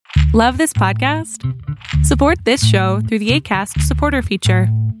Love this podcast? Support this show through the Acast supporter feature.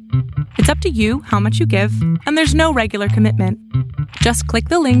 It's up to you how much you give, and there's no regular commitment. Just click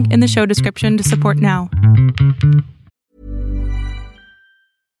the link in the show description to support now.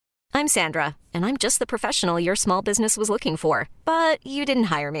 I'm Sandra, and I'm just the professional your small business was looking for. But you didn't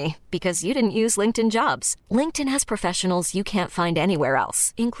hire me because you didn't use LinkedIn Jobs. LinkedIn has professionals you can't find anywhere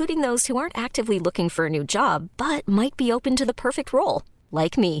else, including those who aren't actively looking for a new job, but might be open to the perfect role,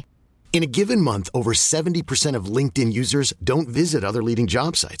 like me. In a given month, over 70% of LinkedIn users don't visit other leading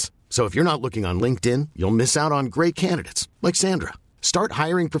job sites. So if you're not looking on LinkedIn, you'll miss out on great candidates like Sandra. Start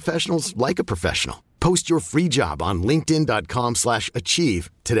hiring professionals like a professional. Post your free job on linkedin.com/achieve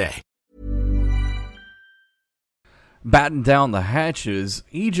today. Batten down the hatches,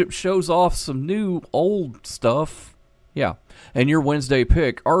 Egypt shows off some new old stuff. Yeah, and your Wednesday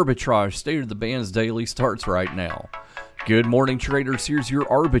pick, Arbitrage State of the Bands Daily, starts right now. Good morning, traders. Here's your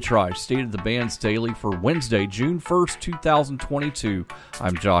Arbitrage State of the Bands Daily for Wednesday, June 1st, 2022.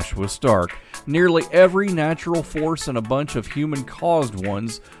 I'm Joshua Stark. Nearly every natural force and a bunch of human-caused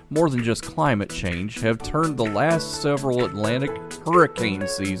ones, more than just climate change, have turned the last several Atlantic hurricane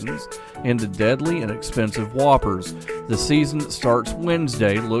seasons into deadly and expensive whoppers. The season that starts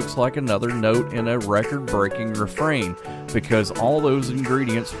Wednesday looks like another note in a record-breaking refrain, because all those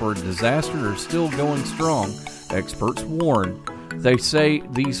ingredients for a disaster are still going strong. Experts warn. They say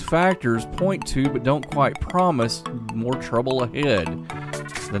these factors point to but don't quite promise more trouble ahead.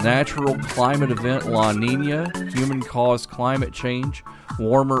 The natural climate event La Nina, human-caused climate change,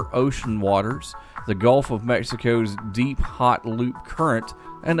 warmer ocean waters, the Gulf of Mexico's deep hot loop current,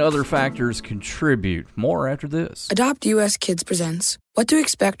 and other factors contribute. More after this. Adopt US Kids presents What to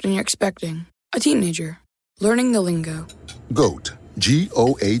Expect When You're Expecting a Teenager. Learning the lingo. GOAT,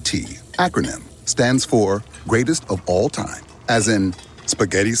 G-O-A-T, acronym, stands for Greatest of All Time. As in,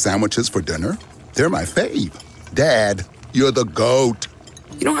 spaghetti sandwiches for dinner? They're my fave. Dad, you're the GOAT.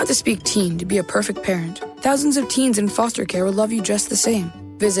 You don't have to speak teen to be a perfect parent. Thousands of teens in foster care will love you just the same.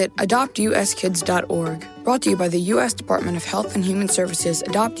 Visit adoptuskids.org. Brought to you by the U.S. Department of Health and Human Services,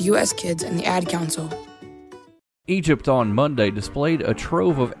 Adopt U.S. Kids, and the Ad Council. Egypt on Monday displayed a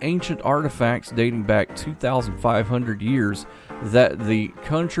trove of ancient artifacts dating back 2,500 years that the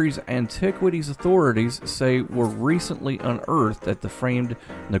country's antiquities authorities say were recently unearthed at the famed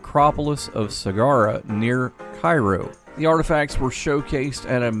necropolis of Saqqara near Cairo. The artifacts were showcased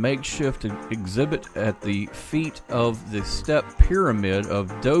at a makeshift exhibit at the feet of the Step Pyramid of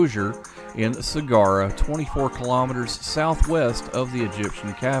Djoser in Saqqara, 24 kilometers southwest of the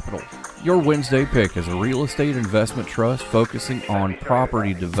Egyptian capital. Your Wednesday pick is a real estate investment trust focusing on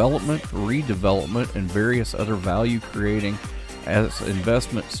property development, redevelopment, and various other value-creating as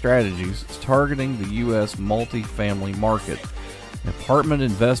investment strategies targeting the U.S. multifamily market. Apartment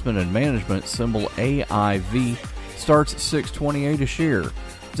Investment and Management, symbol AIV, starts at $6.28 a share.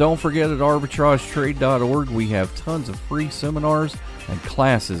 Don't forget at arbitragetrade.org we have tons of free seminars and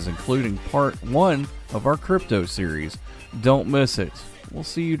classes, including part 1 of our crypto series. Don't miss it. We'll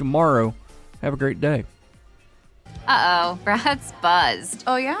see you tomorrow. Have a great day. Uh-oh, Brad's buzzed.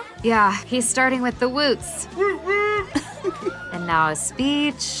 Oh, yeah? Yeah, he's starting with the woots. And now a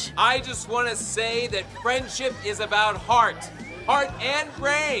speech. I just want to say that friendship is about heart and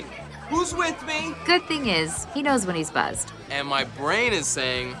brain. Who's with me? Good thing is, he knows when he's buzzed. And my brain is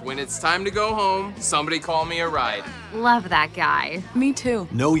saying, when it's time to go home, somebody call me a ride. Love that guy. Me too.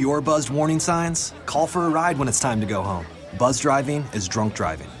 Know your buzzed warning signs? Call for a ride when it's time to go home. Buzz driving is drunk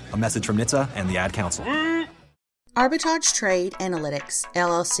driving. A message from NHTSA and the Ad Council. Arbitrage Trade Analytics,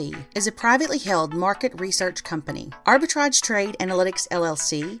 LLC, is a privately held market research company. Arbitrage Trade Analytics,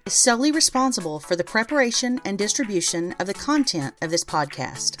 LLC, is solely responsible for the preparation and distribution of the content of this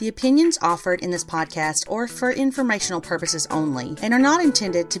podcast. The opinions offered in this podcast are for informational purposes only and are not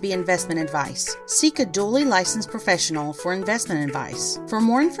intended to be investment advice. Seek a duly licensed professional for investment advice. For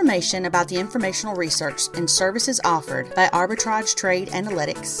more information about the informational research and services offered by Arbitrage Trade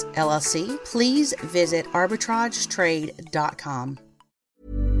Analytics, LLC, please visit arbitragetrade.com.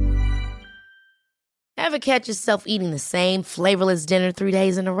 Ever catch yourself eating the same flavorless dinner 3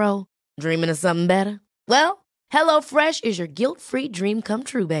 days in a row? Dreaming of something better? Well, HelloFresh is your guilt-free dream come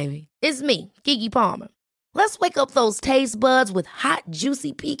true, baby. It's me, Keke Palmer. Let's wake up those taste buds with hot,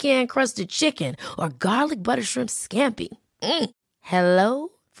 juicy pecan-crusted chicken or garlic butter shrimp scampi. Hello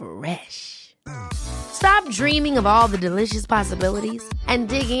Fresh. Stop dreaming of all the delicious possibilities and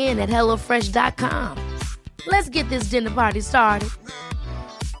dig in at HelloFresh.com. Let's get this dinner party started.